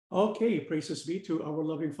Okay, praises be to our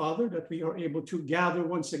loving Father that we are able to gather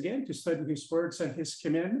once again to study His words and His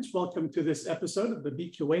commandments. Welcome to this episode of the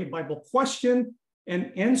BQA Bible Question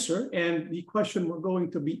and Answer. And the question we're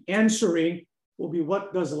going to be answering will be,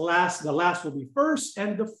 what does last? The last will be first,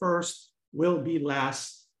 and the first will be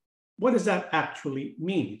last. What does that actually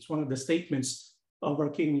mean? It's one of the statements of our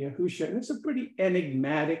King Yahushua, and it's a pretty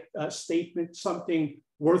enigmatic statement, something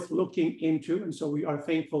worth looking into. And so we are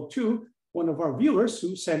thankful to one of our viewers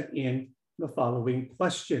who sent in the following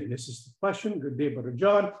question. This is the question. Good day, Brother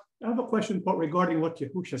John. I have a question regarding what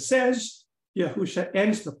Yahushua says. Yahushua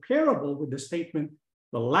ends the parable with the statement,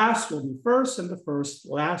 the last will be first and the first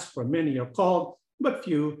last, for many are called, but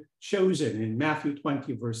few chosen, in Matthew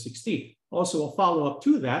 20, verse 16. Also, a follow-up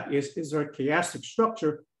to that is there a chiastic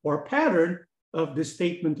structure or pattern of this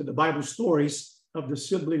statement to the Bible stories of the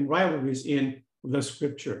sibling rivalries in the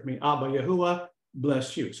scripture? May Abba Yahuwah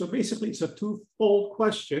bless you. So basically, it's a twofold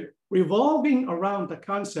question revolving around the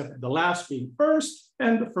concept of the last being first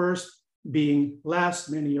and the first being last.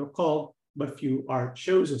 Many are called, but few are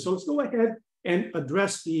chosen. So let's go ahead and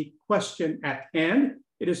address the question at hand.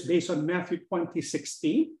 It is based on Matthew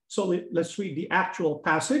 20:16. So let's read the actual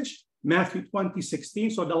passage, Matthew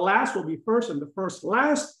 20:16. So the last will be first and the first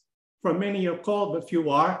last, for many are called, but few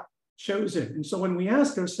are chosen. And so when we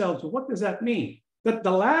ask ourselves, what does that mean? That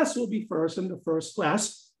the last will be first and the first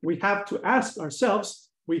last, we have to ask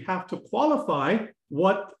ourselves, we have to qualify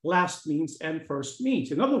what last means and first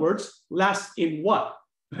means. In other words, last in what,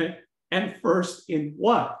 right? And first in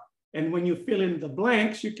what? And when you fill in the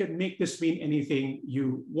blanks, you can make this mean anything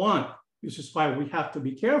you want. This is why we have to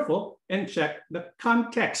be careful and check the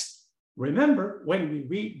context. Remember, when we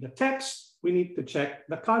read the text, we need to check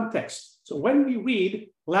the context. So when we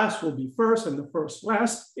read last will be first and the first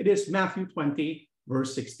last, it is Matthew 20,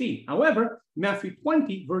 verse 16. However, Matthew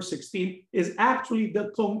 20, verse 16 is actually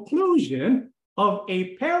the conclusion of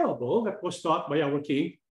a parable that was taught by our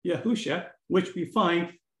King Yahushua, which we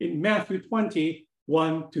find in Matthew 20,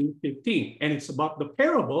 1 to 15. And it's about the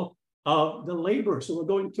parable of the laborers. So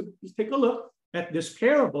we're going to take a look at this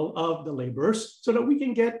parable of the laborers so that we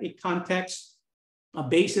can get a context, a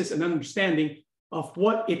basis, and understanding of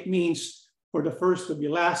what it means for the first to be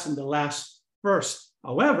last and the last first.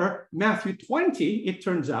 However, Matthew 20, it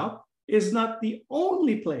turns out, is not the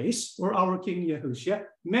only place where our King Yahushua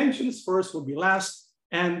mentions first will be last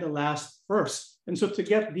and the last first. And so to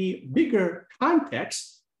get the bigger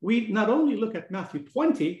context, we not only look at Matthew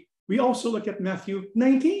 20, we also look at Matthew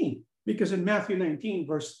 19, because in Matthew 19,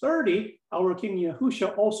 verse 30, our King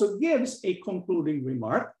Yahushua also gives a concluding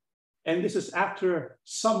remark. And this is after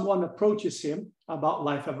someone approaches him about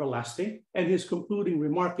life everlasting. And his concluding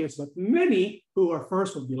remark is that many who are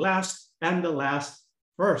first will be last, and the last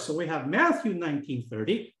first. So we have Matthew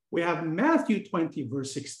 19:30. We have Matthew 20,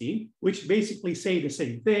 verse 16, which basically say the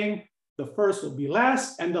same thing. The first will be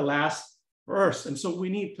last, and the last first. And so we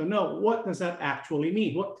need to know, what does that actually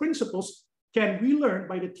mean? What principles can we learn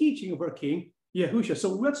by the teaching of our King Yahushua? So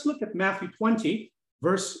let's look at Matthew 20,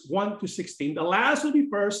 verse 1 to 16. The last will be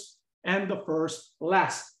first, and the first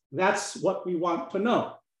last. That's what we want to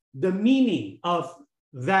know. The meaning of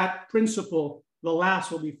that principle, the last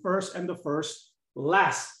will be first and the first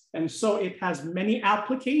last. And so it has many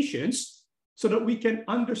applications so that we can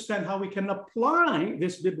understand how we can apply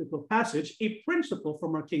this biblical passage, a principle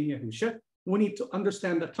from our King Yahushua. We need to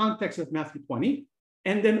understand the context of Matthew 20,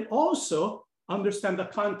 and then also understand the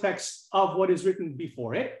context of what is written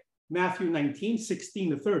before it, Matthew 19, 16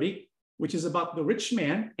 to 30, which is about the rich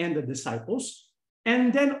man and the disciples.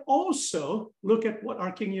 And then also look at what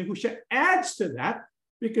our King Yahushua adds to that,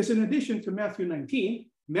 because in addition to Matthew 19,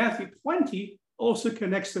 Matthew 20 also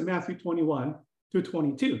connects to Matthew 21 to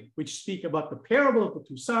 22, which speak about the parable of the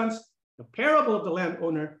two sons, the parable of the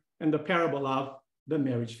landowner, and the parable of the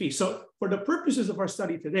marriage feast. So for the purposes of our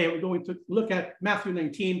study today, we're going to look at Matthew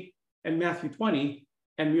 19 and Matthew 20,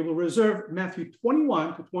 and we will reserve Matthew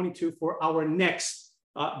 21 to 22 for our next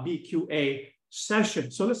BQA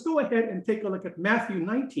session. So let's go ahead and take a look at Matthew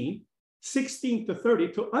 19, 16 to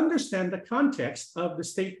 30 to understand the context of the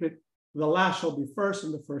statement, the last shall be first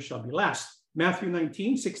and the first shall be last. Matthew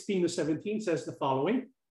 19, 16 to 17 says the following.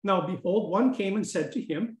 Now, behold, one came and said to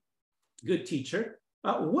him, good teacher,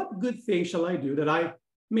 what good thing shall I do that I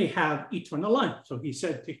may have eternal life? So he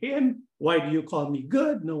said to him, why do you call me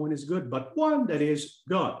good? No one is good but one, that is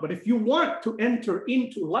God. But if you want to enter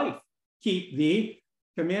into life, keep the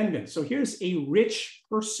commandments. So here's a rich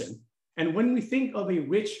person. And when we think of a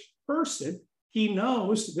rich person, he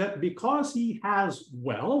knows that because he has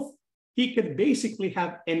wealth, he could basically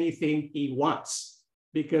have anything he wants,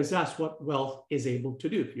 because that's what wealth is able to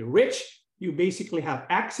do. If you're rich, You basically have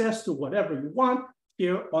access to whatever you want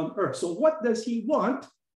here on earth. So what does he want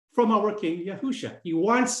from our King Yahusha? He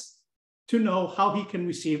wants to know how he can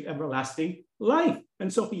receive everlasting life.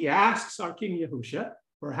 And so he asks our King Yahusha,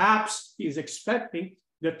 perhaps he is expecting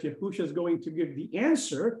that Yahusha is going to give the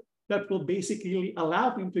answer that will basically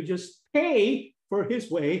allow him to just pay for his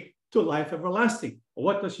way to life everlasting.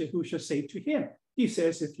 What does Yahusha say to him? He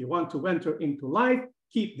says, if you want to enter into life,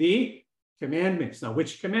 keep the commandments. Now,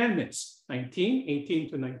 which commandments? 19,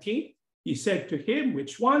 18 to 19. He said to him,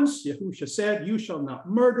 which ones? Yahusha said, you shall not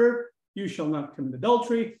murder, you shall not commit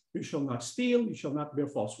adultery, you shall not steal, you shall not bear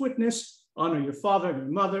false witness, honor your father and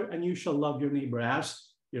your mother, and you shall love your neighbor as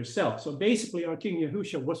yourself. So basically, our King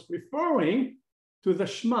Yahusha was referring to the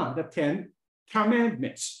Shema, the 10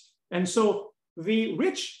 commandments. And so the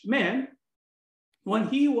rich man, when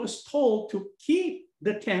he was told to keep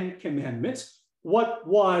the 10 commandments, what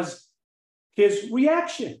was his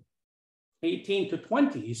reaction? 18 to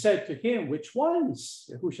 20, he said to him, which ones?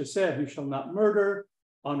 Yahusha said, you shall not murder,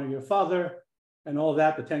 honor your father, and all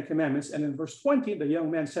that, the 10 commandments. And in verse 20, the young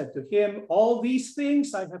man said to him, all these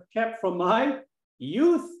things I have kept from my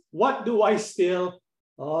youth. What do I still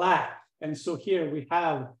lack? And so here we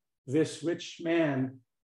have this rich man,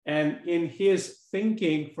 and in his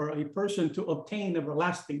thinking, for a person to obtain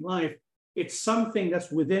everlasting life, it's something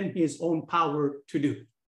that's within his own power to do.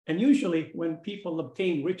 And usually when people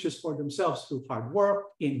obtain riches for themselves through hard work,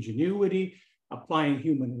 ingenuity, applying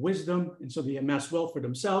human wisdom, and so they amass wealth for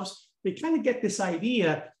themselves, they kind of get this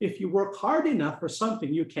idea, if you work hard enough for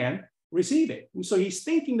something, you can receive it. And so he's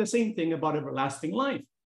thinking the same thing about everlasting life.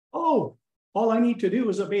 Oh, all I need to do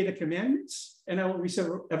is obey the commandments and I will receive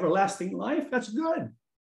everlasting life. That's good.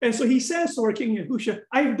 And so he says to our King Yahusha,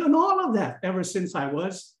 I've done all of that ever since I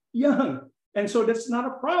was young. And so that's not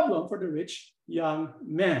a problem for the rich young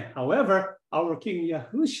man. However, our King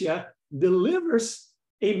Yahusha delivers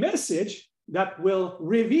a message that will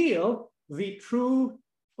reveal the true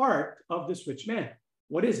heart of this rich man.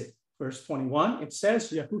 What is it? Verse 21, it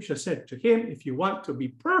says, Yahusha said to him, if you want to be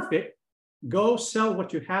perfect, go sell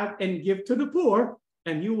what you have and give to the poor,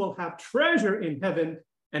 and you will have treasure in heaven,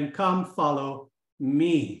 and come follow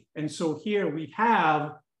me. And so here we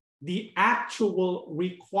have the actual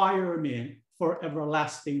requirement for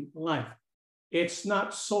everlasting life. It's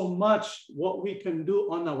not so much what we can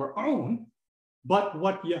do on our own, but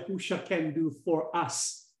what Yahusha can do for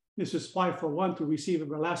us. This is why, for one to receive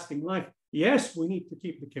everlasting life, yes, we need to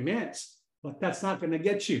keep the commands, but that's not going to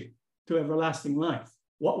get you to everlasting life.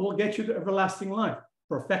 What will get you to everlasting life?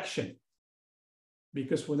 Perfection.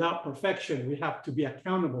 Because without perfection, we have to be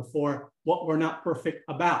accountable for what we're not perfect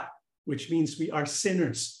about, which means we are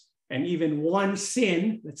sinners. And even one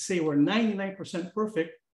sin, let's say we're 99%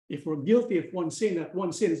 perfect, if we're guilty of one sin, that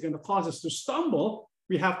one sin is going to cause us to stumble,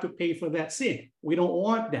 we have to pay for that sin. We don't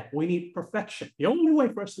want that. We need perfection. The only way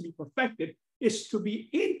for us to be perfected is to be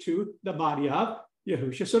into the body of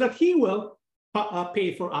Yahusha so that he will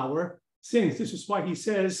pay for our sins. This is why he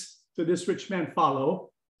says to this rich man,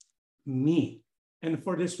 follow me. And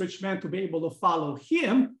for this rich man to be able to follow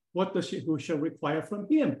him, what does Yahusha require from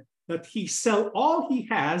him? That he sell all he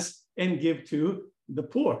has and give to the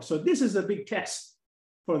poor. So this is a big test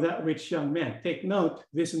for that rich young man. Take note,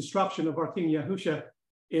 this instruction of our King Yahusha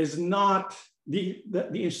is not the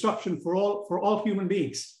instruction for all human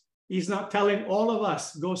beings. He's not telling all of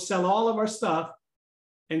us, go sell all of our stuff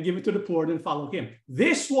and give it to the poor and follow him.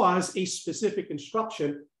 This was a specific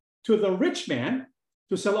instruction to the rich man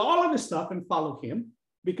to sell all of his stuff and follow him,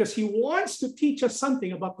 because he wants to teach us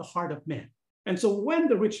something about the heart of man. And so when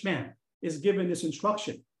the rich man is given this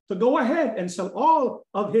instruction to go ahead and sell all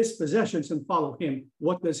of his possessions and follow him,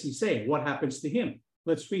 what does he say? What happens to him?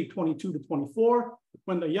 Let's read 22 to 24.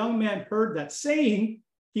 When the young man heard that saying,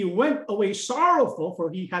 he went away sorrowful,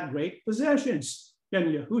 for he had great possessions. Then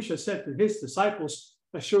Yahusha said to his disciples,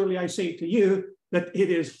 surely I say to you that it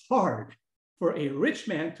is hard for a rich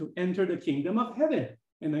man to enter the kingdom of heaven.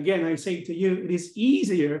 And again, I say to you, it is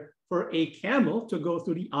easier for a camel to go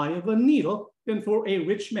through the eye of a needle than for a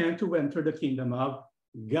rich man to enter the kingdom of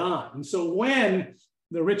God. And so when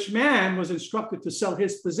the rich man was instructed to sell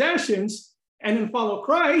his possessions and then follow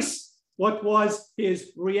Christ, what was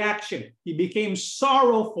his reaction? He became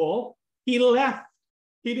sorrowful. He left.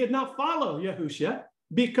 He did not follow Yahusha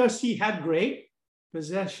because he had great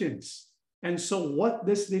possessions. And so what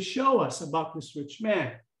does this show us about this rich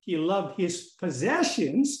man? He loved his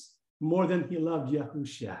possessions more than he loved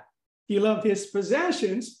Yahusha. He loved his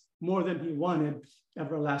possessions more than he wanted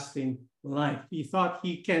everlasting life. He thought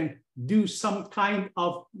he can do some kind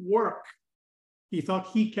of work. He thought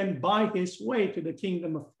he can buy his way to the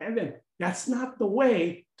kingdom of heaven. That's not the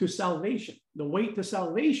way to salvation. The way to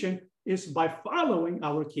salvation is by following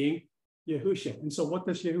our King Yahushua. And so what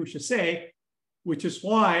does Yahushua say? Which is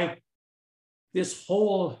why this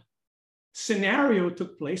whole scenario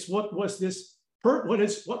took place. What was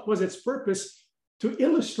its purpose? To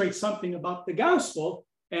illustrate something about the gospel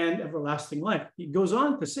and everlasting life. He goes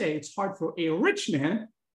on to say it's hard for a rich man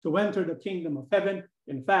to enter the kingdom of heaven.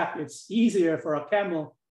 In fact, it's easier for a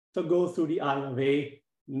camel to go through the eye of a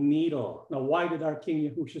needle. Now, why did our King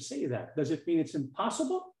Yahushua say that? Does it mean it's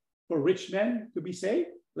impossible for rich men to be saved?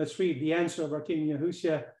 Let's read the answer of our King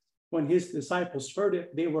Yahushua. When his disciples heard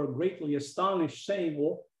it, they were greatly astonished, saying,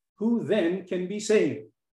 well, who then can be saved?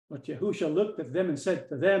 But Yahushua looked at them and said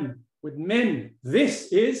to them, with men,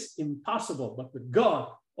 this is impossible, but with God,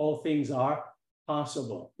 all things are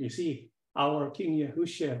possible. You see, our King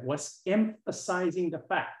Yahushua was emphasizing the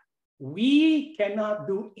fact we cannot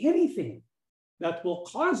do anything that will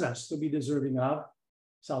cause us to be deserving of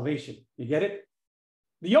salvation. You get it?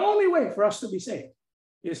 The only way for us to be saved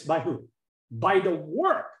is by who? By the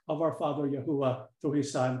work of our Father Yahuwah through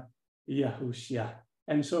his Son, Yahushua.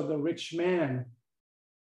 And so the rich man,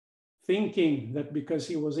 thinking that because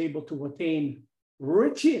he was able to attain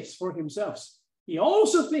riches for himself, he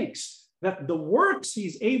also thinks that the works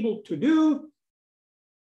he's able to do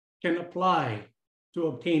can apply to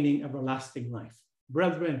obtaining everlasting life.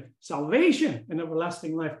 Brethren, salvation and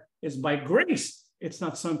everlasting life is by grace. It's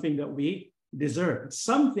not something that we deserve. It's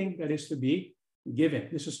something that is to be given.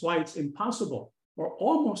 This is why it's impossible or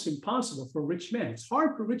almost impossible for rich men. It's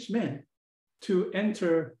hard for rich men to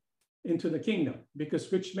enter into the kingdom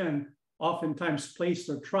because rich men oftentimes place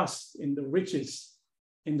their trust in the riches,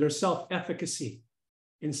 in their self-efficacy,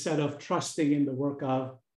 instead of trusting in the work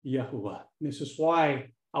of Yahuwah. This is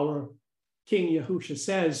why our King Yahushua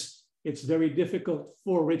says it's very difficult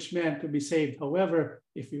for rich men to be saved. However,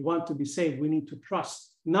 if we want to be saved, we need to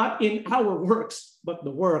trust not in our works, but the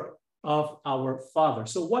work of our Father.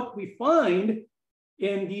 So what we find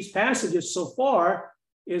in these passages so far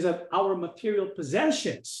is that our material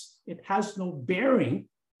possessions, it has no bearing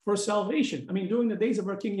for salvation. I mean, during the days of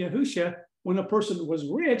our King Yahushua, when a person was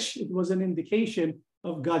rich, it was an indication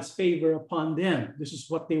of God's favor upon them. This is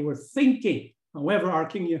what they were thinking. However, our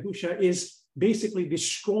King Yahushua is basically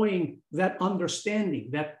destroying that understanding,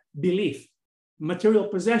 that belief. Material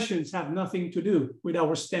possessions have nothing to do with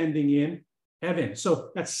our standing in heaven. So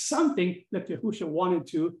that's something that Yahushua wanted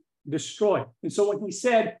to destroy. And so when he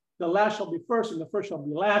said, the last shall be first and the first shall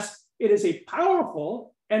be last, it is a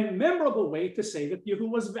powerful and memorable way to say that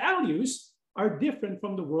Yahuwah's values are different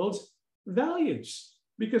from the world's values.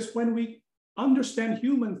 Because when we understand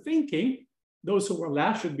human thinking, those who were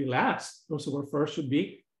last should be last. Those who were first should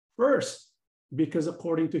be first. Because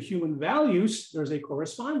according to human values, there's a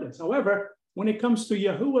correspondence. However, when it comes to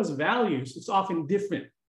Yahuwah's values, it's often different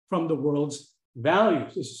from the world's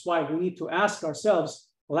values. This is why we need to ask ourselves,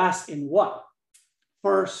 last in what?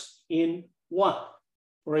 First in what?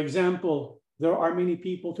 For example, there are many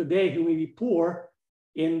people today who may be poor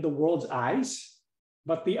in the world's eyes,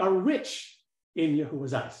 but they are rich in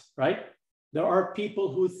Yahuwah's eyes, right? There are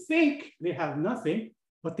people who think they have nothing,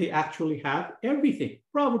 but they actually have everything.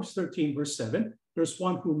 Proverbs 13, verse 7, there's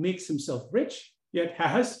one who makes himself rich, yet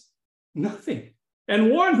has nothing.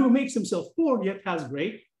 And one who makes himself poor, yet has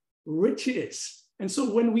great riches. And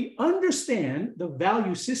so when we understand the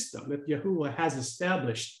value system that Yahuwah has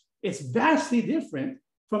established, it's vastly different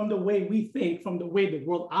from the way we think, from the way the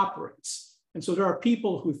world operates. And so there are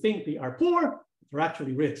people who think they are poor, but they're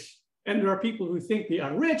actually rich. And there are people who think they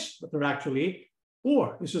are rich, but they're actually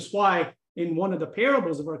poor. This is why in one of the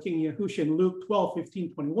parables of our King Yahushua in Luke 12,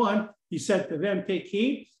 15, 21, he said to them, take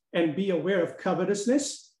heed and be aware of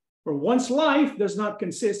covetousness, for one's life does not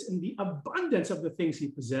consist in the abundance of the things he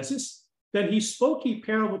possesses. Then he spoke a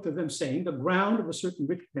parable to them, saying, the ground of a certain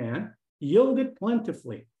rich man yielded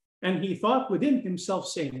plentifully. And he thought within himself,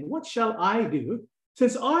 saying, what shall I do,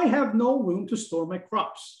 since I have no room to store my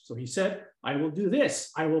crops? So he said, I will do this.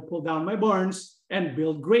 I will pull down my barns and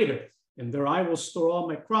build greater. And there I will store all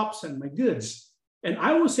my crops and my goods. And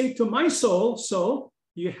I will say to my soul, soul,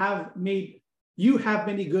 you have many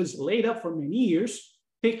goods laid up for many years.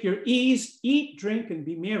 Take your ease, eat, drink, and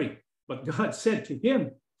be merry. But God said to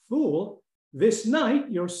him, fool, this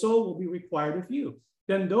night your soul will be required of you.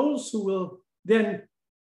 Then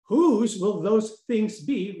whose will those things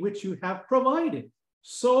be which you have provided?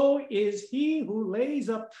 So is he who lays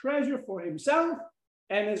up treasure for himself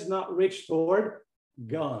and is not rich toward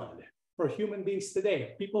God. For human beings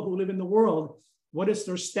today, people who live in the world, what is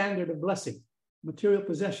their standard of blessing? Material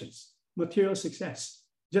possessions, material success.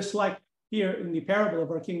 Just like here in the parable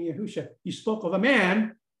of our King Yahushua, he spoke of a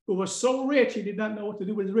man who was so rich he did not know what to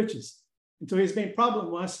do with his riches. And so his main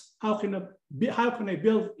problem was, how can I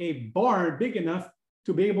build a barn big enough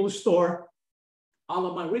to be able to store all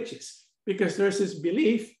of my riches? Because there's this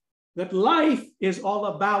belief that life is all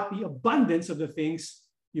about the abundance of the things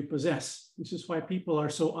you possess. This is why people are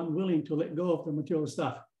so unwilling to let go of the material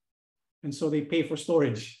stuff. And so they pay for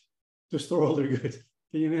storage to store all their goods.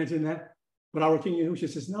 Can you imagine that? But our King Yahushua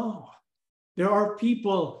says, no, there are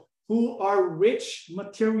people who are rich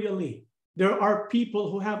materially. There are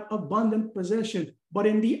people who have abundant possession. But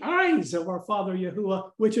in the eyes of our Father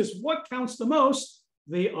Yahuwah, which is what counts the most,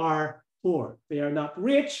 they are poor. They are not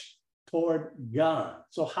rich toward God.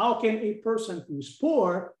 So how can a person who's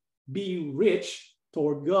poor be rich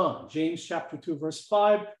toward God? James chapter 2, verse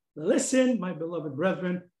 5. Listen, my beloved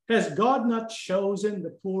brethren, has God not chosen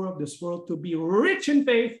the poor of this world to be rich in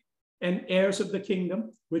faith and heirs of the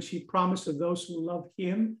kingdom, which he promised to those who love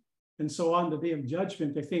him? And so on the day of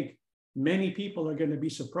judgment, I think many people are going to be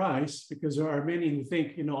surprised, because there are many who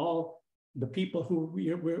think, all the people who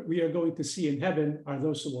we are going to see in heaven are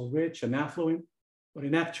those who are rich and affluent. But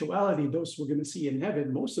in actuality, those we're going to see in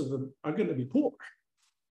heaven, most of them are going to be poor,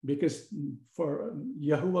 because for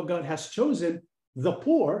Yahuwah God has chosen the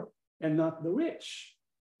poor and not the rich.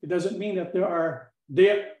 It doesn't mean that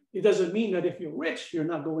it doesn't mean that if you're rich, you're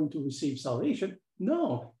not going to receive salvation.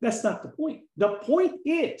 No, that's not the point. The point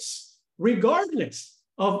is, regardless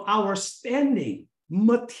of our standing,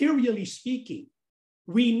 materially speaking,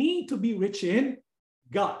 we need to be rich in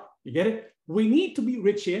God. You get it? We need to be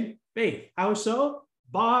rich in faith. How so?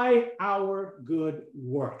 By our good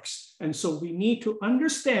works. And so we need to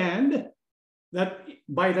understand that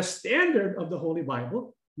by the standard of the Holy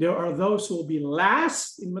Bible, there are those who will be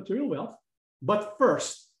last in material wealth, but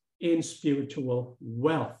first in spiritual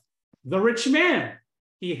wealth. The rich man,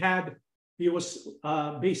 he was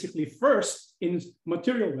basically first in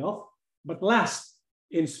material wealth, but last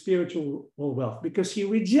in spiritual wealth, because he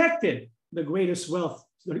rejected the greatest wealth,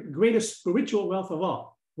 the greatest spiritual wealth of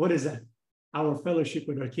all. What is that? Our fellowship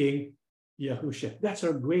with our King Yahushua. That's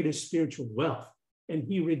our greatest spiritual wealth. And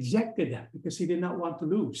he rejected that because he did not want to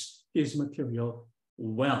lose his material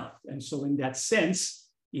wealth. And so in that sense,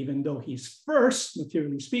 even though he's first,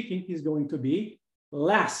 materially speaking, he's going to be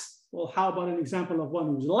last. Well, how about an example of one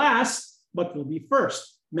who's last, but will be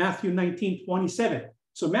first? Matthew 19:27.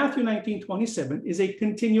 So Matthew 19:27 is a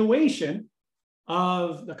continuation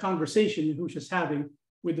of the conversation Yahushua is having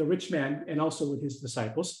with the rich man and also with his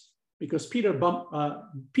disciples, because Peter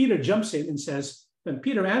jumps in and says, then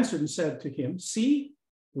Peter answered and said to him, see,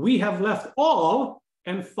 we have left all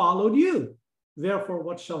and followed you. Therefore,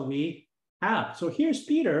 what shall we have? So here's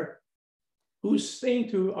Peter, who's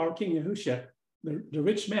saying to our King Yahushua, the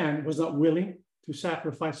rich man was not willing to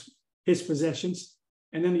sacrifice his possessions.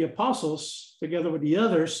 And then the apostles, together with the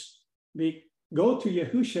others, they go to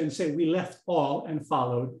Yahushua and say, we left all and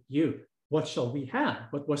followed you. What shall we have?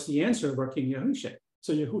 What was the answer of our King Yahushua?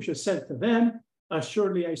 So Yahushua said to them,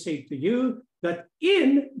 assuredly I say to you, that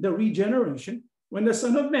in the regeneration, when the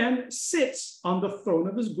Son of Man sits on the throne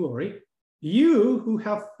of his glory, you who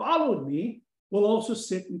have followed me will also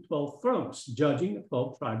sit in 12 thrones, judging the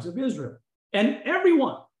 12 tribes of Israel. And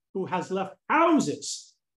everyone who has left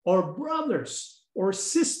houses or brothers or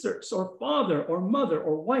sisters or father or mother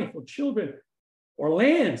or wife or children or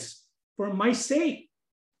lands for my sake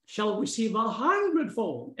shall receive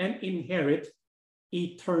 100-fold and inherit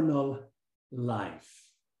eternal life.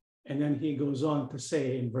 And then he goes on to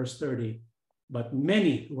say in verse 30, but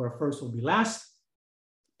many who are first will be last,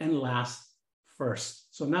 and last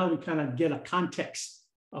first. So now we kind of get a context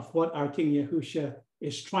of what our King Yahushua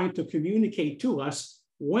is trying to communicate to us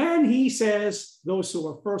when he says those who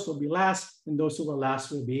are first will be last, and those who are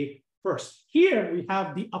last will be first. Here we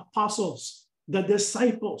have the apostles, the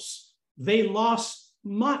disciples. They lost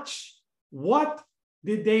much. What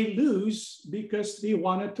did they lose because they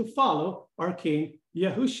wanted to follow our King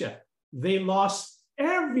Yahushua? They lost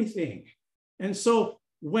everything. And so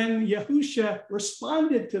when Yahushua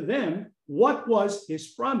responded to them, what was his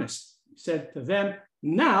promise? He said to them,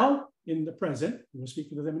 now in the present, he was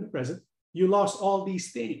speaking to them in the present, you lost all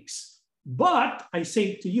these things. But I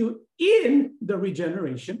say to you, in the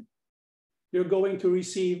regeneration, you're going to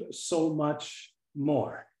receive so much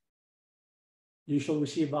more. You shall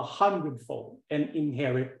receive 100-fold and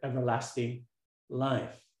inherit everlasting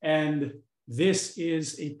life. And this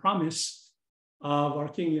is a promise of our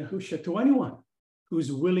King Yahushua to anyone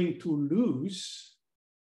who's willing to lose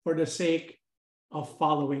for the sake of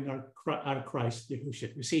following our Christ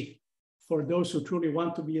Yahushua. You see, for those who truly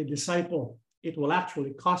want to be a disciple, it will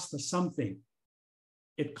actually cost us something.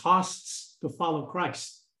 It costs to follow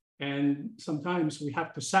Christ. And sometimes we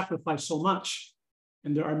have to sacrifice so much.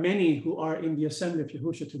 And there are many who are in the assembly of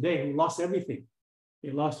Yahushua today who lost everything.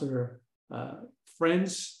 They lost their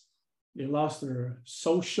friends. They lost their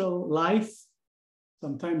social life.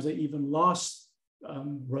 Sometimes they even lost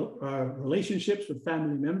relationships with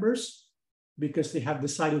family members because they have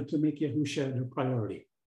decided to make Yahushua their priority.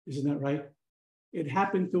 Isn't that right? It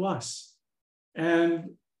happened to us.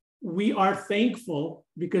 And we are thankful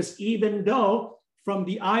because even though from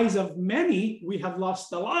the eyes of many, we have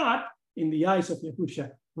lost a lot, in the eyes of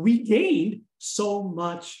Yahushua, we gained so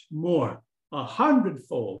much more,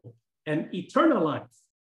 100-fold, and eternal life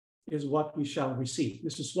is what we shall receive.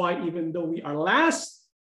 This is why even though we are last,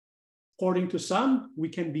 according to some, we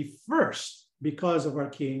can be first because of our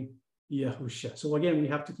King Yahushua. So again, we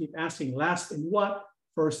have to keep asking, last in what?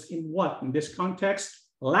 First in what? In this context,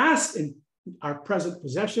 last in our present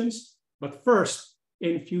possessions, but first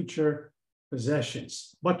in future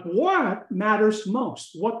possessions. But what matters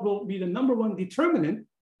most? What will be the number one determinant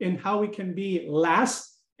in how we can be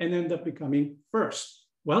last and end up becoming first?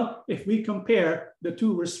 Well, if we compare the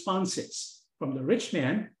two responses from the rich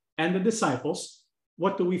man and the disciples,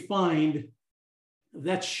 what do we find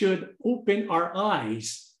that should open our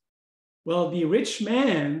eyes? Well, the rich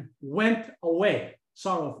man went away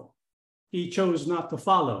sorrowful. He chose not to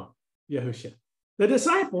follow Yahushua. The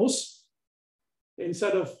disciples,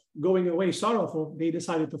 instead of going away sorrowful, they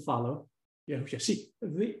decided to follow Yahushua. See,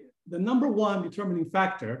 the number one determining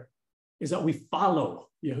factor is that we follow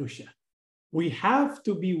Yahushua. We have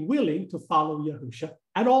to be willing to follow Yahushua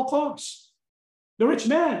at all costs. The rich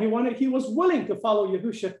man, he was willing to follow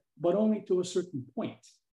Yahushua, but only to a certain point.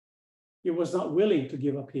 He was not willing to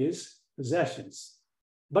give up his possessions.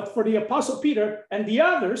 But for the Apostle Peter and the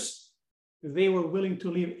others, they were willing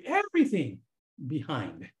to leave everything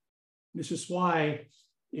behind. This is why,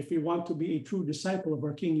 if we want to be a true disciple of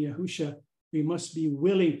our King Yahushua, we must be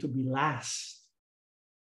willing to be last.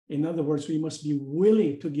 In other words, we must be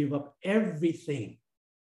willing to give up everything,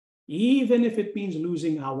 even if it means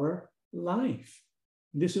losing our life.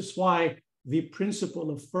 This is why the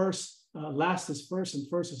principle of last is first and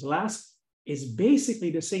first is last is basically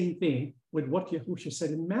the same thing with what Yahushua said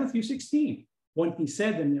in Matthew 16. When he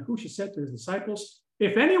said, and Yahushua said to his disciples,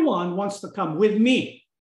 if anyone wants to come with me,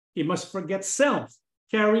 he must forget self,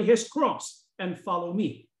 carry his cross, and follow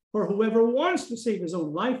me. For whoever wants to save his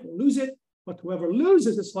own life will lose it, but whoever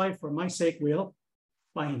loses his life for my sake will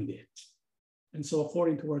find it. And so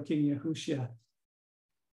according to our King Yahushua,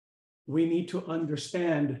 we need to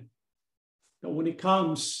understand that when it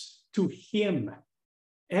comes to him,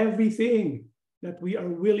 everything that we are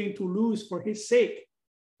willing to lose for his sake,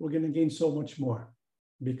 we're going to gain so much more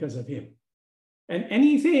because of him. And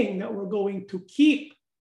anything that we're going to keep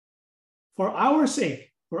for our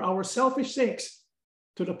sake, for our selfish sakes,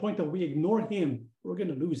 to the point that we ignore him, we're going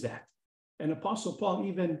to lose that. And Apostle Paul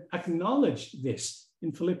even acknowledged this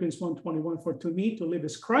in Philippians 1:21, for to me to live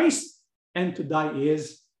is Christ and to die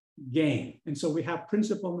is gain. And so we have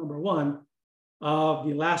principle number one of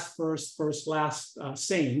the last first, first last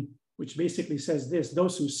saying, which basically says this: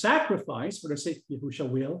 those who sacrifice for the sake of Yahushua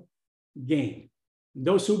will gain.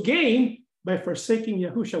 Those who gain by forsaking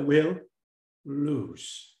Yahushua will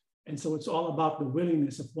lose. And so it's all about the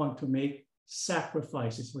willingness of one to make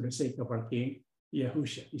sacrifices for the sake of our King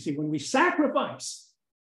Yahushua. You see, when we sacrifice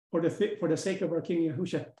for the sake of our King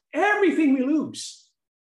Yahushua, everything we lose,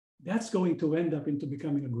 that's going to end up into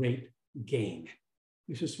becoming a great gain.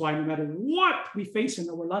 This is why no matter what we face in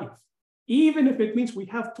our life, even if it means we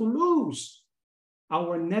have to lose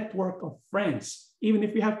our network of friends, even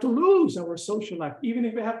if we have to lose our social life, even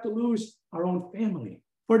if we have to lose our own family,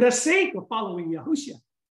 for the sake of following Yahushua,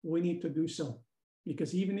 we need to do so.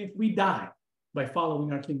 Because even if we die by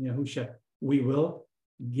following our King Yahushua, we will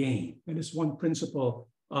gain. That is one principle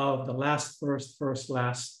of the last first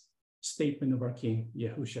last statement of our King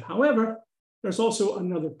Yahushua. However, there's also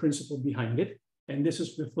another principle behind it, and this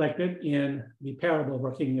is reflected in the parable of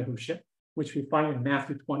our King Yahushua, which we find in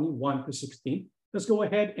Matthew 21-16. Let's go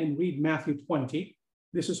ahead and read Matthew 20.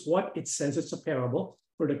 This is what it says. It's a parable.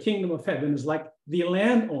 For the kingdom of heaven is like the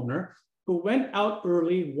landowner who went out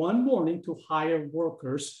early one morning to hire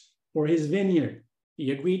workers for his vineyard.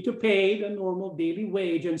 He agreed to pay the normal daily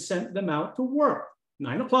wage and sent them out to work.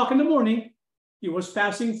 9 o'clock in the morning, he was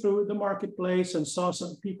passing through the marketplace and saw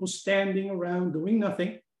some people standing around doing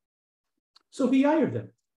nothing. So he hired them,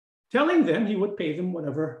 telling them he would pay them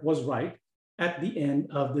whatever was right at the end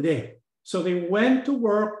of the day. So they went to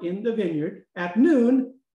work in the vineyard at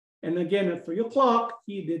noon, and again at 3 o'clock,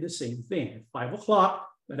 he did the same thing. At 5 o'clock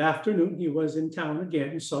that afternoon, he was in town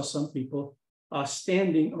again. He saw some people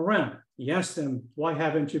standing around. He asked them, why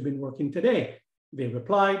haven't you been working today? They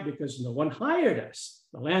replied, because no one hired us.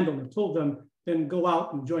 The landowner told them, then go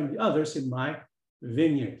out and join the others in my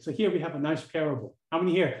vineyard. So here we have a nice parable. How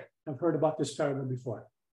many here have heard about this parable before?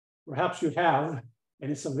 Perhaps you have,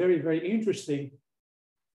 and it's a very, very interesting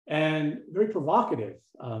and very provocative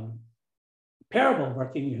parable of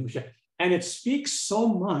our King Yahushua. And it speaks so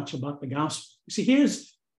much about the gospel. You see,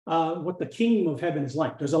 here's what the kingdom of heaven is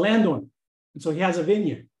like. There's a landowner, and so he has a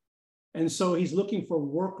vineyard. And so he's looking for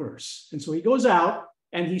workers. And so he goes out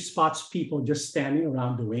and he spots people just standing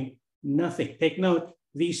around doing nothing. Take note,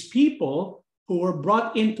 these people who were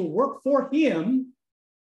brought in to work for him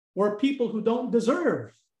were people who don't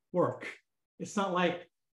deserve work. It's not like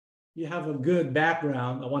you have a good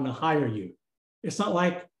background, I want to hire you. It's not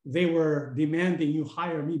like they were demanding you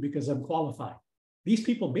hire me because I'm qualified. These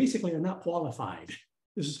people basically are not qualified.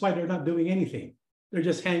 This is why they're not doing anything. They're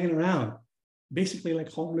just hanging around, basically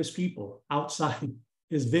like homeless people outside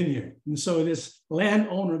his vineyard. And so this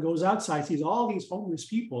landowner goes outside, sees all these homeless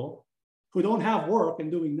people who don't have work and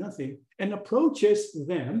doing nothing, and approaches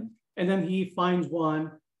them. And then he finds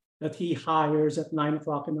one that he hires at 9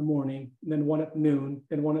 o'clock in the morning, and then one at noon,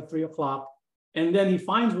 then one at 3 o'clock. And then he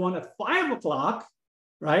finds one at 5 o'clock,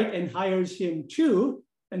 right? And hires him too.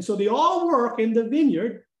 And so they all work in the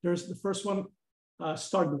vineyard. There's the first one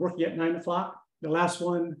started working at 9 o'clock. The last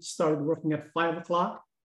one started working at 5 o'clock.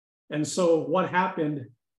 And so what happened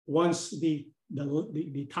once the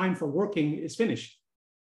time for working is finished?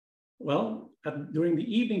 Well, during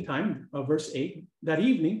the evening time, verse 8, that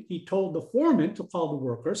evening, he told the foreman to call the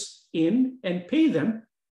workers in and pay them,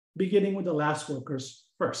 beginning with the last workers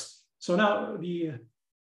first. So now the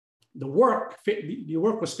work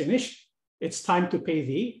was finished. It's time to pay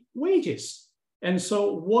the wages. And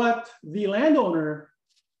so what the landowner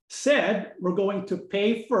said, we're going to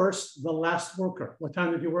pay first the last worker. What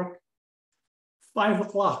time did you work? 5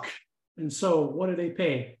 o'clock. And so what did they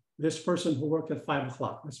pay this person who worked at 5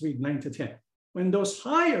 o'clock? Let's read 9 to 10. When those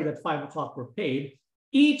hired at 5 o'clock were paid,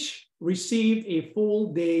 each received a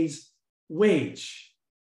full day's wage.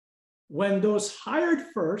 When those hired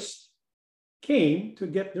first came to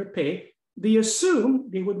get their pay, they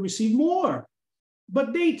assumed they would receive more,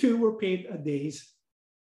 but they too were paid a day's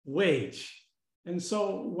wage. And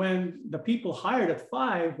so when the people hired at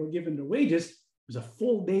 5 were given their wages, it was a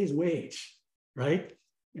full day's wage, right?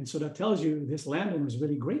 And so that tells you this landowner is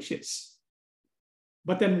really gracious.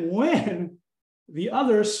 But then when the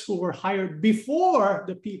others who were hired before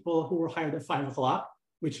the people who were hired at 5 o'clock,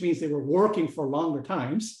 which means they were working for longer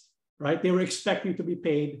times, right? They were expecting to be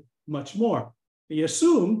paid much more. They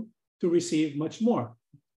assumed to receive much more.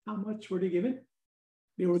 How much were they given?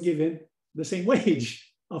 They were given the same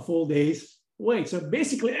wage, a full day's wage. So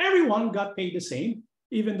basically everyone got paid the same,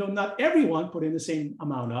 even though not everyone put in the same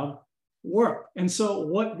amount of work. And so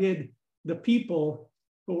what did the people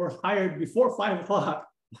who were hired before 5 o'clock,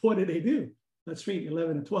 what did they do? Let's read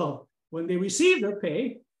 11 and 12. When they received their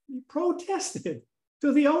pay, they protested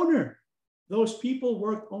to the owner. Those people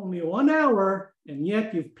worked only 1 hour, and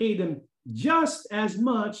yet you've paid them just as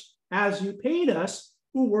much as you paid us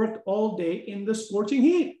who worked all day in the scorching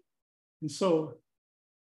heat. And so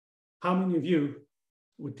how many of you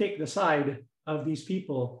would take the side of these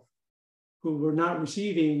people who were not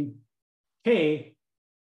receiving pay,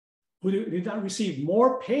 who did not receive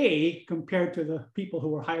more pay compared to the people who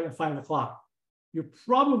were hired at 5 o'clock? You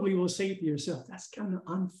probably will say to yourself, that's kind of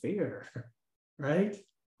unfair, right?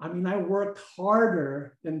 I mean, I worked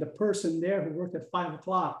harder than the person there who worked at 5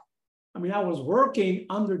 o'clock. I mean, I was working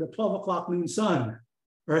under the 12 o'clock noon sun,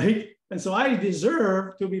 right? And so I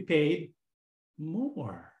deserve to be paid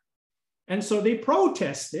more. And so they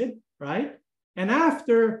protested, right? And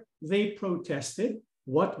after they protested,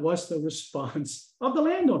 what was the response of the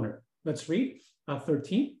landowner? Let's read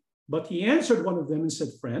 13. But he answered one of them and said,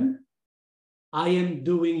 friend, I am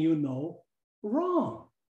doing you no wrong.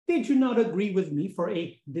 Did you not agree with me for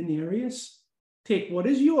a denarius? Take what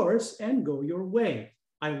is yours and go your way.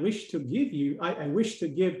 I wish to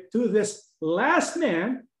give to this last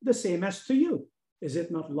man the same as to you. Is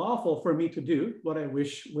it not lawful for me to do what I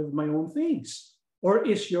wish with my own things? Or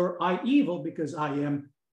is your eye evil because I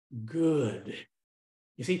am good?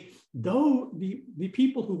 You see, though the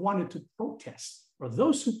people who wanted to protest, or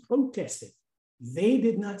those who protested, they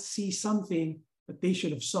did not see something that they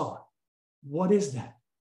should have saw. What is that?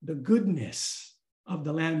 The goodness of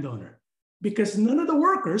the landowner. Because none of the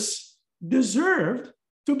workers deserved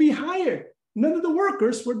to be hired. None of the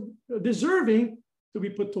workers were deserving to be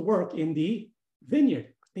put to work in the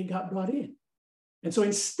vineyard. They got brought in. And so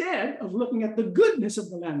instead of looking at the goodness of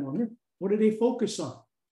the landowner, what do they focus on?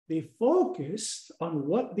 They focused on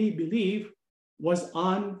what they believe was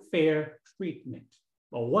unfair treatment.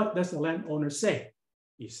 But what does the landowner say?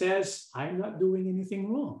 He says, I'm not doing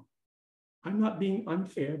anything wrong. I'm not being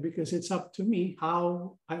unfair because it's up to me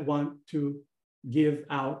how I want to give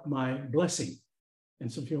out my blessing.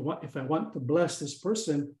 And so if I want to bless this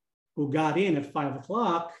person who got in at 5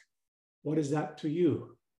 o'clock, what is that to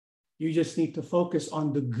you? You just need to focus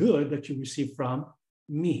on the good that you receive from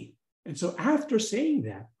me. And so after saying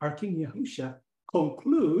that, our King Yahusha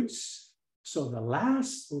concludes, so the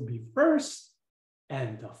last will be first,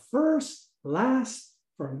 and the first last,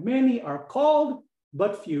 for many are called,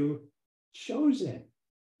 but few chosen.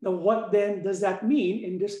 Now, what then does that mean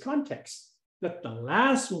in this context? That the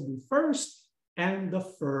last will be first and the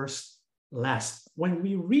first last. When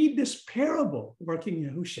we read this parable of our King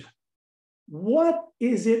Yahusha, what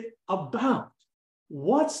is it about?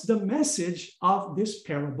 What's the message of this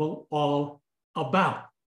parable all about?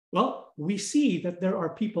 Well, we see that there are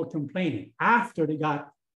people complaining after they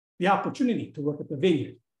got the opportunity to work at the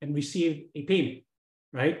vineyard and receive a payment,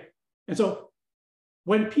 right? And so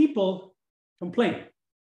when people complain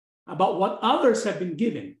about what others have been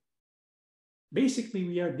given, basically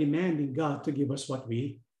we are demanding God to give us what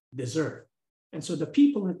we deserve. And so the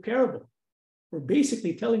people in the parable were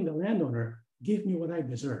basically telling the landowner, give me what I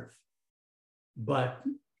deserve. But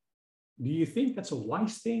do you think that's a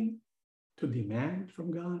wise thing to demand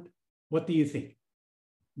from God? What do you think?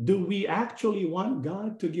 Do we actually want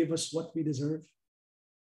God to give us what we deserve?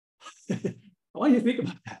 I want you to think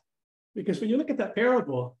about that. Because when you look at that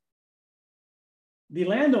parable, the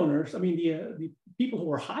landowners, the people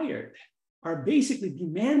who are hired, are basically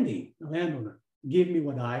demanding the landowner, give me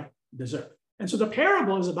what I deserve. And so the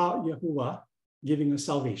parable is about Yahuwah giving us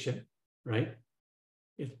salvation, right?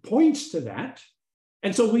 It points to that.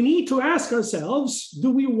 And so we need to ask ourselves,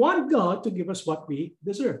 do we want God to give us what we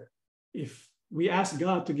deserve? If we ask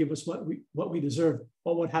God to give us what we deserve,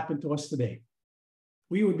 what would happen to us today?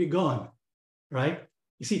 We would be gone, right?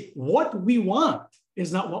 You see, what we want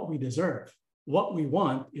is not what we deserve. What we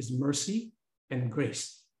want is mercy and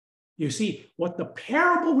grace. You see, what the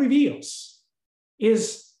parable reveals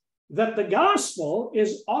is that the gospel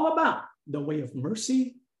is all about the way of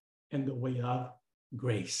mercy and the way of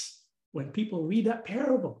grace. When people read that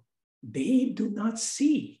parable, they do not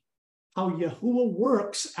see how Yahuwah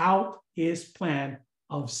works out his plan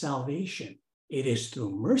of salvation. It is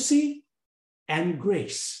through mercy and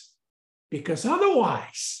grace. Because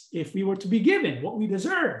otherwise, if we were to be given what we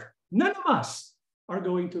deserve, none of us are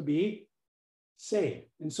going to be saved.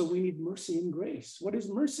 And so we need mercy and grace. What is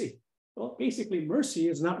mercy? Well, basically, mercy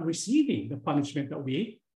is not receiving the punishment that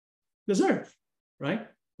we deserve, right?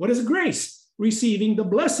 What is grace? Receiving the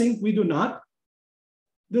blessing we do not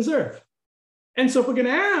deserve. And so if we're going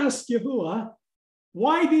to ask Yahuwah,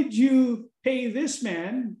 why did you pay this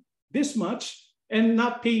man this much and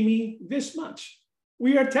not pay me this much?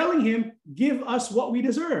 We are telling him, give us what we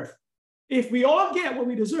deserve. If we all get what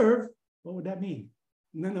we deserve, what would that mean?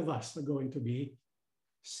 None of us are going to be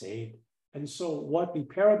saved. And so what the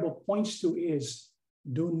parable points to is,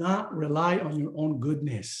 do not rely on your own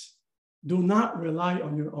goodness. Do not rely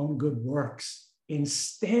on your own good works.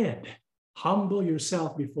 Instead, humble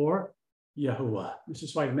yourself before Yahuwah. This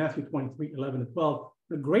is why Matthew 23, 11 and 12,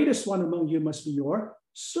 the greatest one among you must be your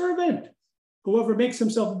servant. Whoever makes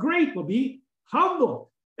himself great will be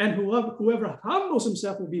humble, and whoever humbles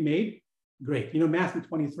himself will be made great. You know, Matthew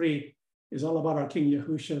 23 is all about our King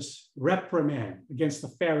Yahusha's reprimand against the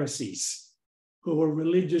Pharisees, who were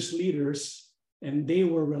religious leaders, and they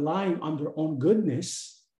were relying on their own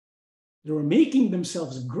goodness. They were making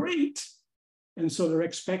themselves great, and so they're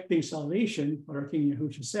expecting salvation. But our King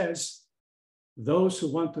Yahusha says, those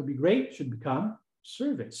who want to be great should become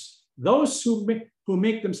servants. Those who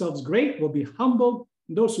make themselves great will be humbled.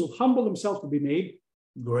 Those who humble themselves will be made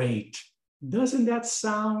great. Doesn't that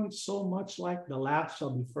sound so much like the last shall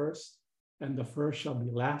be first and the first shall be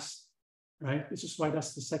last, right? This is why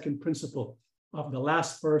that's the second principle of the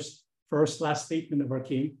last last statement of our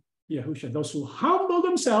King Yahusha. Those who humble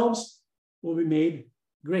themselves will be made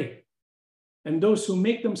great. And those who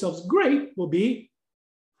make themselves great will be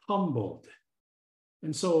humbled.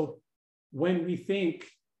 And so when we think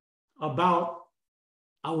about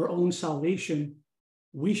our own salvation,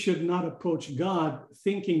 we should not approach God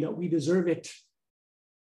thinking that we deserve it.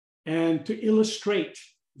 And to illustrate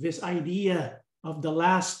this idea of the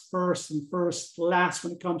last first and first last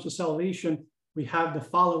when it comes to salvation, we have the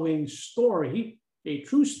following story, a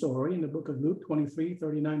true story in the book of Luke 23,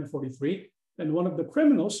 39 to 43. And one of the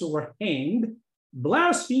criminals who were hanged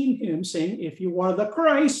blasphemed him, saying, if you are the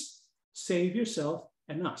Christ, save yourself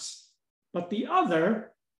and us. But the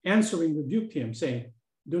other answering rebuked him, saying,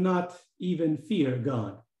 do not even fear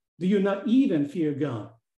God. Do you not even fear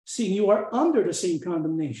God, seeing you are under the same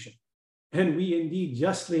condemnation? And we indeed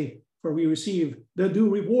justly, for we receive the due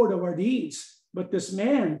reward of our deeds. But this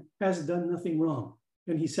man has done nothing wrong.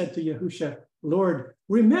 And he said to Yahusha, Lord,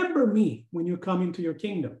 remember me when you come into your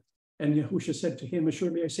kingdom. And Yahusha said to him,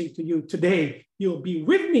 assuredly I say to you, today you'll be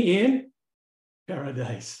with me in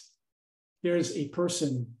paradise. Here's a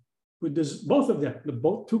person who does, both of them,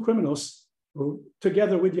 both two criminals, were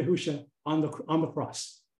together with Yahusha on the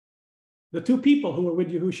cross. The two people who were with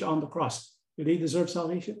Yahusha on the cross, did they deserve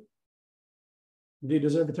salvation? Did they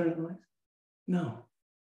deserve eternal life? No.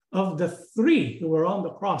 Of the three who were on the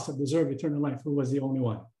cross that deserved eternal life, who was the only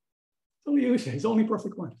one? Only Yahusha, he's the only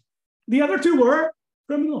perfect one. The other two were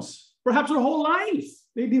criminals. Perhaps their whole life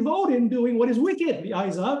they devoted in doing what is wicked in the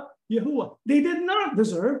eyes of Yahuwah. They did not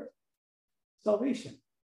deserve salvation.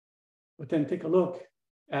 But then take a look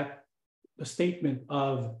at the statement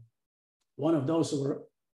of one of those who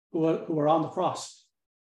were on the cross.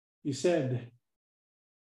 He said,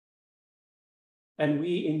 and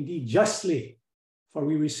we indeed justly, for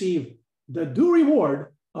we receive the due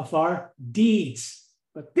reward of our deeds.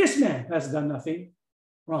 But this man has done nothing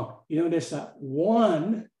wrong. You notice that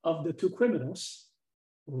one of the two criminals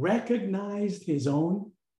recognized his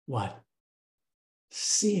own what?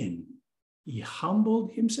 Sin. He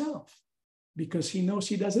humbled himself because he knows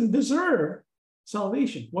he doesn't deserve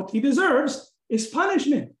salvation. What he deserves is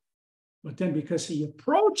punishment. But then because he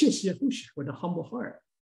approaches Yahusha with a humble heart,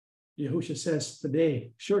 Yahusha says,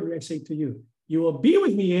 today, surely I say to you, you will be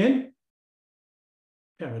with me in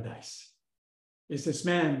paradise. Is this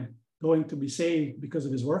man going to be saved because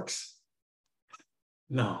of his works?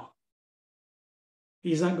 No.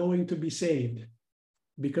 He's not going to be saved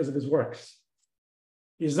because of his works.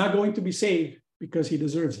 He's not going to be saved because he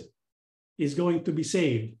deserves it. He's going to be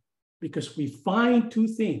saved because we find two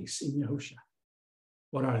things in Yahusha.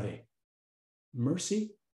 What are they?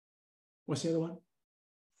 Mercy. What's the other one?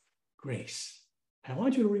 Grace. I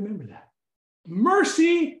want you to remember that.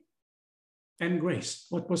 Mercy and grace.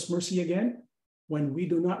 What was mercy again? When we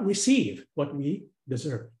do not receive what we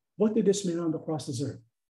deserve. What did this man on the cross deserve?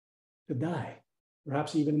 To die,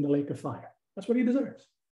 perhaps even in the lake of fire. That's what he deserves.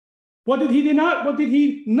 What did he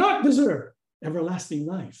not deserve? Everlasting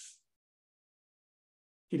life.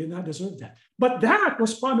 He did not deserve that. But that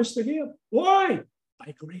was promised to him. Why?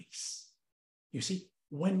 By grace. You see,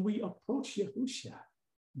 when we approach Yahusha,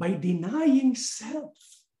 by denying self,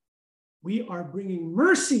 we are bringing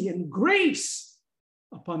mercy and grace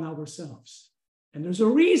upon ourselves. And there's a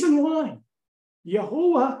reason why.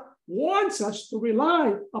 Yahuwah wants us to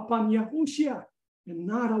rely upon Yahushua and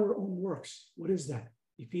not our own works. What is that?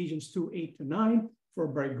 Ephesians 2:8-9. For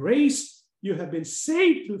by grace you have been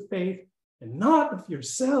saved through faith, and not of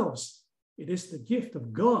yourselves. It is the gift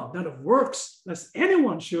of God, not of works, lest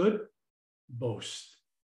anyone should boast.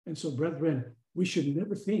 And so, brethren, we should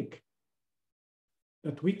never think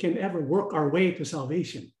that we can ever work our way to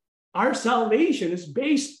salvation. Our salvation is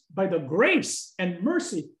based by the grace and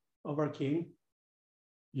mercy of our King,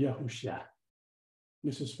 Yahushua.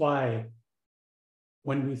 This is why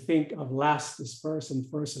when we think of last is first and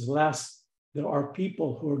first is last, there are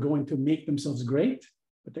people who are going to make themselves great,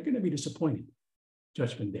 but they're going to be disappointed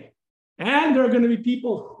Judgment Day. And there are going to be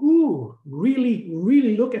people who really,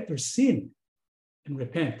 really look at their sin and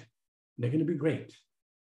repent. They're going to be great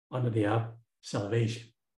on the day of salvation.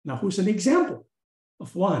 Now, who's an example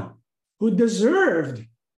of one who deserved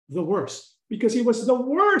the worst because he was the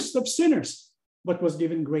worst of sinners, but was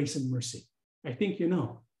given grace and mercy? I think you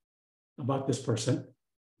know about this person,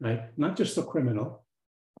 right? Not just a criminal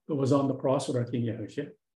who was on the cross with our King Yahushua.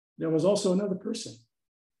 There was also another person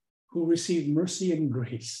who received mercy and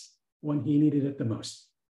grace when he needed it the most.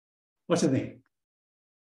 What's his name?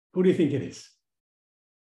 Who do you think it is?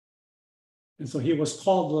 And so he was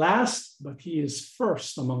called last, but he is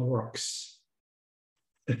first among works.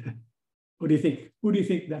 Who do you think? Who do you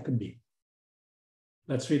think that could be?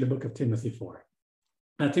 Let's read the book of Timothy 4.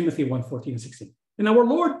 Timothy 1:14-16. And our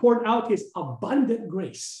Lord poured out his abundant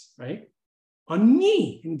grace, right, on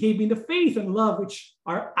me and gave me the faith and love which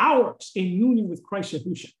are ours in union with Christ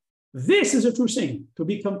Yahushua. This is a true saying, to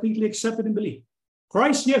be completely accepted and believed.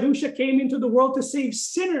 Christ Yahushua came into the world to save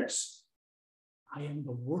sinners. I am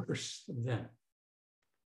the worst of them.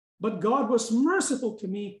 But God was merciful to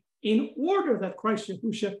me in order that Christ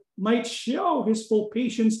Yahushua might show his full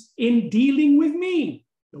patience in dealing with me,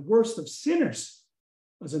 the worst of sinners,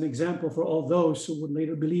 as an example for all those who would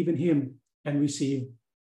later believe in him and receive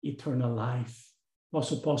eternal life.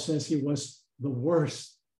 Apostle Paul says he was the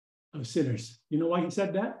worst of sinners. You know why he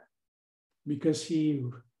said that? Because he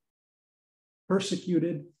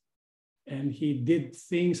persecuted, and he did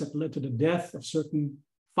things that led to the death of certain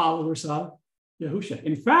followers of Yahushua.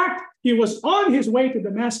 In fact, he was on his way to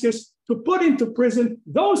Damascus to put into prison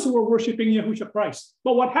those who were worshiping Yahushua Christ.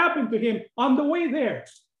 But what happened to him on the way there?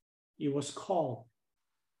 He was called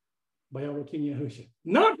by our King Yahushua,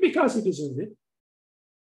 not because he deserved it,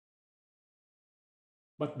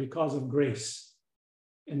 but because of grace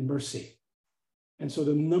and mercy. And so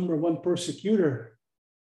the number one persecutor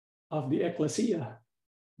of the ecclesia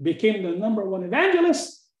became the number one evangelist,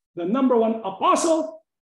 the number one apostle,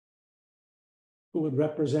 who would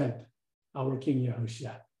represent our King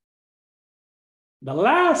Yahushua. The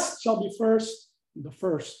last shall be first, the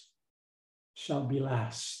first shall be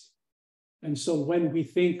last. And so when we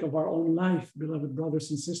think of our own life, beloved brothers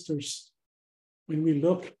and sisters, when we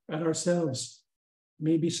look at ourselves,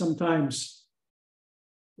 maybe sometimes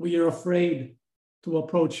we are afraid to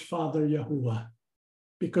approach Father Yahuwah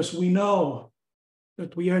because we know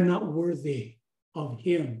that we are not worthy of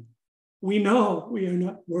him. We know we are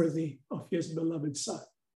not worthy of his beloved Son.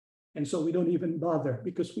 And so we don't even bother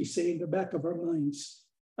because we say in the back of our minds,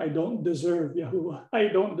 I don't deserve Yahuwah. I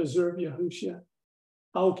don't deserve Yahushua.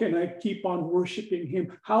 How can I keep on worshiping him?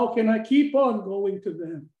 How can I keep on going to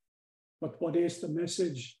them? But what is the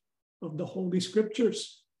message of the Holy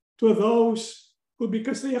Scriptures to those who,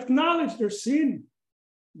 because they acknowledge their sin,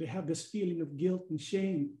 they have this feeling of guilt and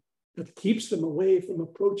shame that keeps them away from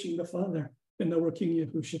approaching the Father and our King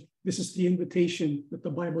Yahushua? This is the invitation that the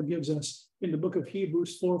Bible gives us in the book of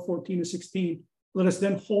Hebrews 4:14-16. Let us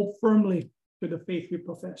then hold firmly to the faith we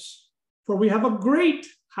profess. For we have a great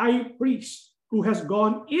high priest who has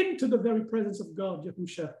gone into the very presence of God,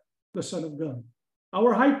 Yahushua, the Son of God.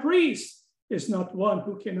 Our high priest is not one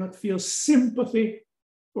who cannot feel sympathy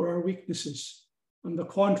for our weaknesses. On the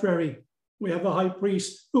contrary, we have a high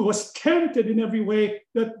priest who was tempted in every way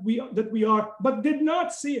that we are, but did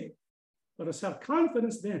not sin. Let us have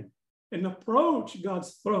confidence then and approach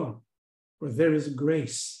God's throne, where there is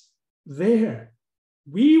grace. There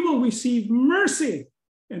we will receive mercy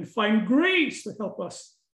and find grace to help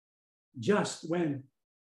us just when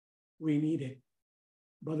we need it.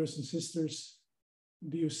 Brothers and sisters,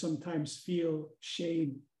 do you sometimes feel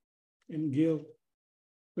shame and guilt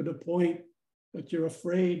to the point that you're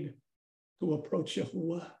afraid to approach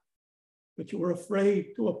Yahuwah, that you are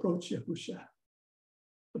afraid to approach Yahushua?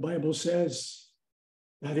 The Bible says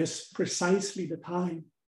that is precisely the time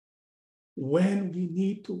when we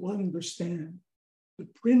need to understand the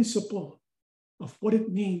principle of what it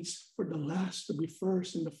means for the last to be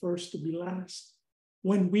first and the first to be last.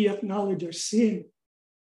 When we acknowledge our sin,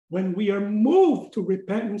 when we are moved to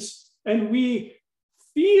repentance and we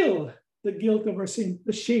feel the guilt of our sin,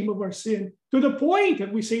 the shame of our sin, to the point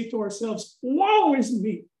that we say to ourselves, woe is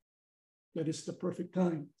me, that is the perfect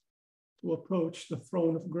time to approach the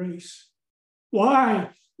throne of grace. Why?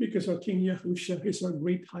 Because our King Yahushua is our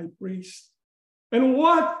great high priest. And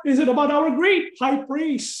what is it about our great high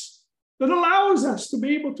priest that allows us to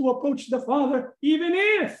be able to approach the Father even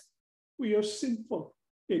if we are sinful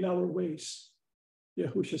in our ways?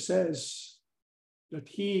 Yahushua says that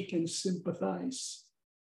he can sympathize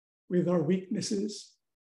with our weaknesses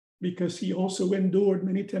because he also endured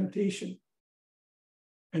many temptations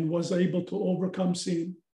and was able to overcome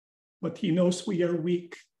sin. But he knows we are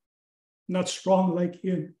weak, not strong like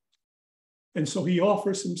him. And so he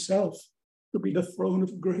offers himself to be the throne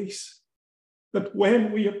of grace. That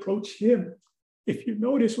when we approach him, if you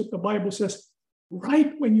notice what the Bible says,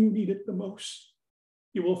 right when you need it the most,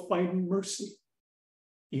 you will find mercy.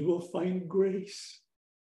 You will find grace.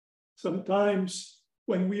 Sometimes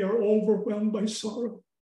when we are overwhelmed by sorrow,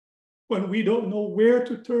 when we don't know where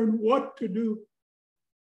to turn, what to do,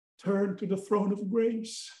 turn to the throne of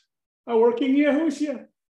grace. Our King Yahushua,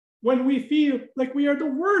 when we feel like we are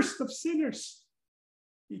the worst of sinners,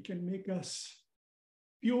 he can make us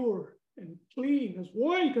pure and clean, as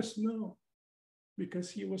white as snow, because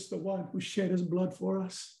he was the one who shed his blood for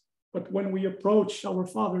us. But when we approach our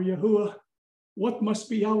Father Yahuwah, what must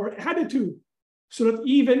be our attitude so that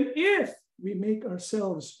even if we make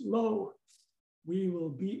ourselves low, we will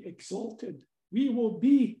be exalted. We will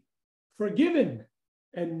be forgiven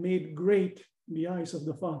and made great in the eyes of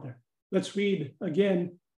the Father. Let's read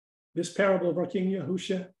again this parable of our King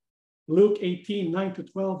Yahushua. Luke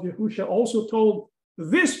 18:9-12. Yahushua also told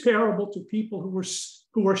this parable to people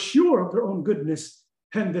who were sure of their own goodness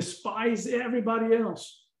and despised everybody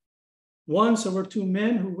else. Once there were two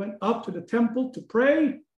men who went up to the temple to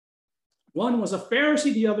pray. One was a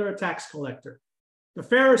Pharisee, the other a tax collector. The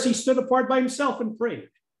Pharisee stood apart by himself and prayed,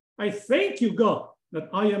 I thank you, God, that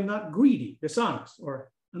I am not greedy, dishonest,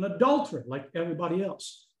 or an adulterer like everybody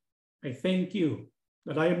else. I thank you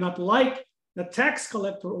that I am not like the tax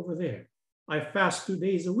collector over there. I fast 2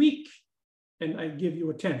 days a week, and I give you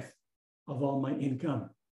a tenth of all my income.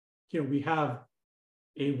 Here we have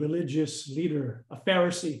a religious leader, a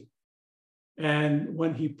Pharisee. And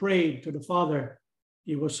when he prayed to the Father,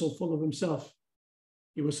 he was so full of himself.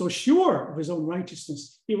 He was so sure of his own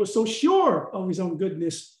righteousness. He was so sure of his own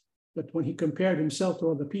goodness that when he compared himself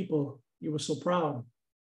to other people, he was so proud.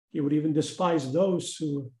 He would even despise those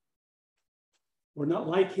who were not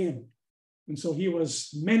like him. And so he was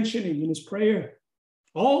mentioning in his prayer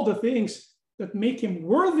all the things that make him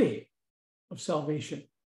worthy of salvation.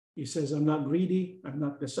 He says, I'm not greedy, I'm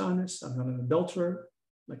not dishonest, I'm not an adulterer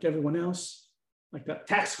like everyone else, like that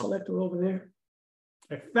tax collector over there.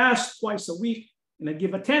 I fast twice a week and I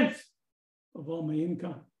give a tenth of all my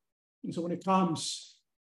income. And so when it comes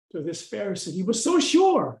to this Pharisee, he was so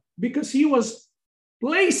sure because he was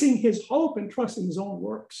placing his hope and trust in his own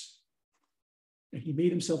works. And he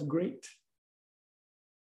made himself great.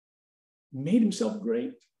 Made himself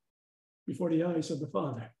great before the eyes of the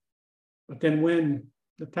Father. But then when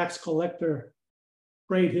the tax collector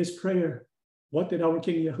prayed his prayer, what did our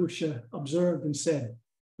King Yahushua observe and said?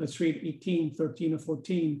 Let's read 18, 13, or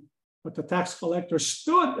 14. But the tax collector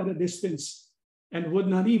stood at a distance and would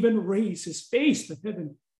not even raise his face to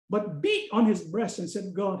heaven, but beat on his breast and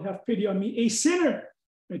said, God, have pity on me, a sinner.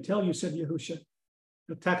 I tell you, said Yahushua,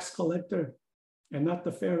 the tax collector and not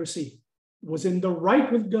the Pharisee was in the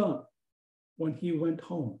right with God when he went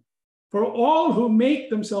home. For all who make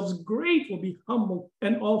themselves great will be humbled,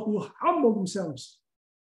 and all who humble themselves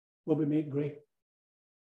will be made great.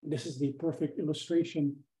 This is the perfect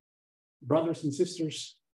illustration, brothers and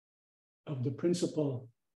sisters, of the principle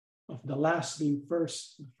of the last being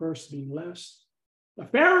first, the first being last. The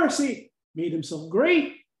Pharisee made himself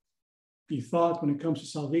great. He thought when it comes to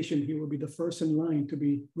salvation, he will be the first in line to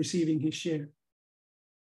be receiving his share.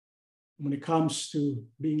 When it comes to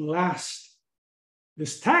being last,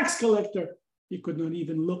 this tax collector, he could not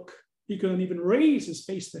even look. He couldn't even raise his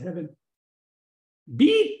face to heaven.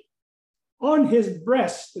 Beat on his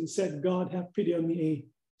breast and said, God, have pity on me, a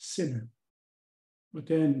sinner. But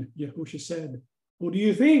then Yahushua said, who do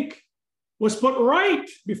you think was put right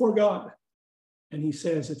before God? And he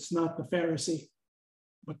says, it's not the Pharisee,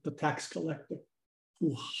 but the tax collector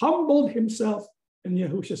who humbled himself. And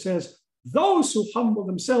Yahushua says, those who humble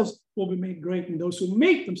themselves will be made great, and those who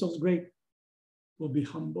make themselves great will be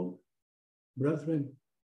humbled. Brethren,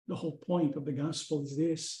 the whole point of the gospel is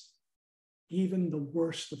this: even the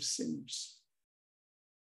worst of sinners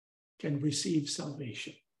can receive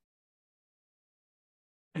salvation.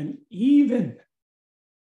 And even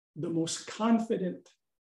the most confident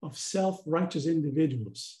of self-righteous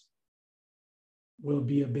individuals will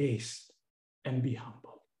be abased and be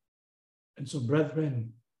humbled. And so,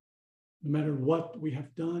 brethren, no matter what we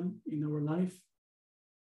have done in our life,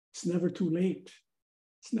 it's never too late.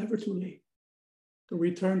 It's never too late to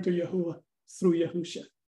return to Yahuwah through Yahushua.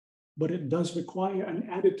 But it does require an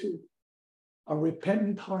attitude, a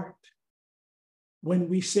repentant heart. When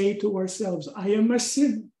we say to ourselves, I am a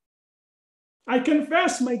sinner, I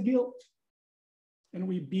confess my guilt, and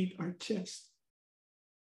we beat our chest,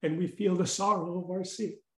 and we feel the sorrow of our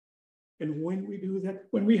sin. And when we do that,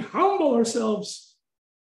 when we humble ourselves,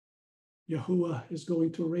 Yahuwah is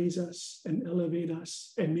going to raise us and elevate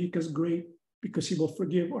us and make us great, because he will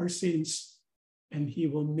forgive our sins and he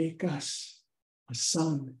will make us a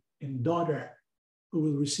son and daughter who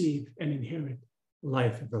will receive and inherit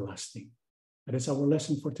life everlasting. That is our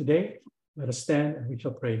lesson for today. Let us stand and we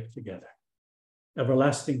shall pray together.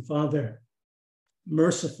 Everlasting Father,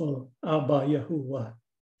 merciful Abba Yahuwah,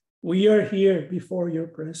 we are here before your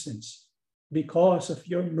presence because of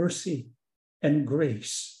your mercy and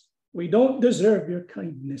grace. We don't deserve your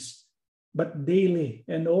kindness, but daily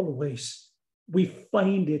and always we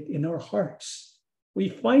find it in our hearts. We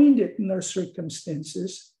find it in our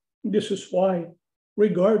circumstances. This is why,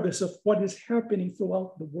 regardless of what is happening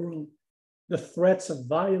throughout the world, the threats of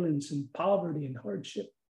violence and poverty and hardship,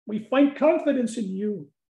 we find confidence in you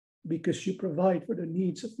because you provide for the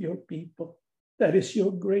needs of your people. That is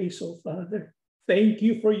your grace, O Father. Thank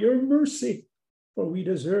you for your mercy, for we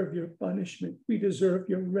deserve your punishment. We deserve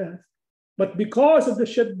your wrath. But because of the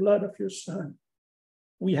shed blood of your Son,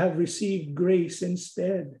 we have received grace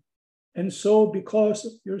instead. And so because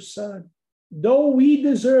of your Son, though we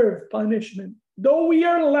deserve punishment, though we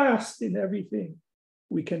are last in everything,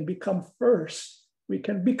 we can become first. We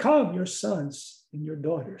can become your sons and your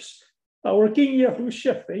daughters. Our King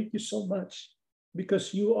Yahushua, thank you so much,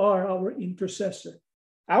 because you are our intercessor,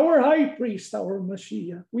 our high priest, our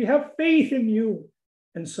Mashiach. We have faith in you.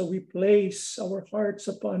 And so we place our hearts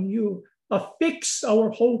upon you, affix our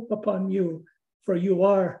hope upon you, for you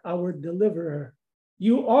are our deliverer.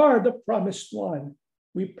 You are the promised one.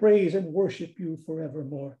 We praise and worship you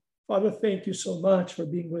forevermore. Father, thank you so much for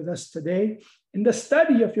being with us today in the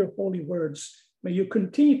study of your holy words. May you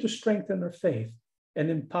continue to strengthen our faith and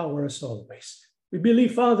empower us always. We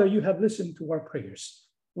believe, Father, you have listened to our prayers.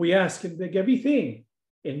 We ask and beg everything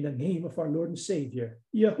in the name of our Lord and Savior,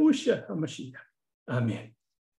 Yahushua HaMashiach. Amen.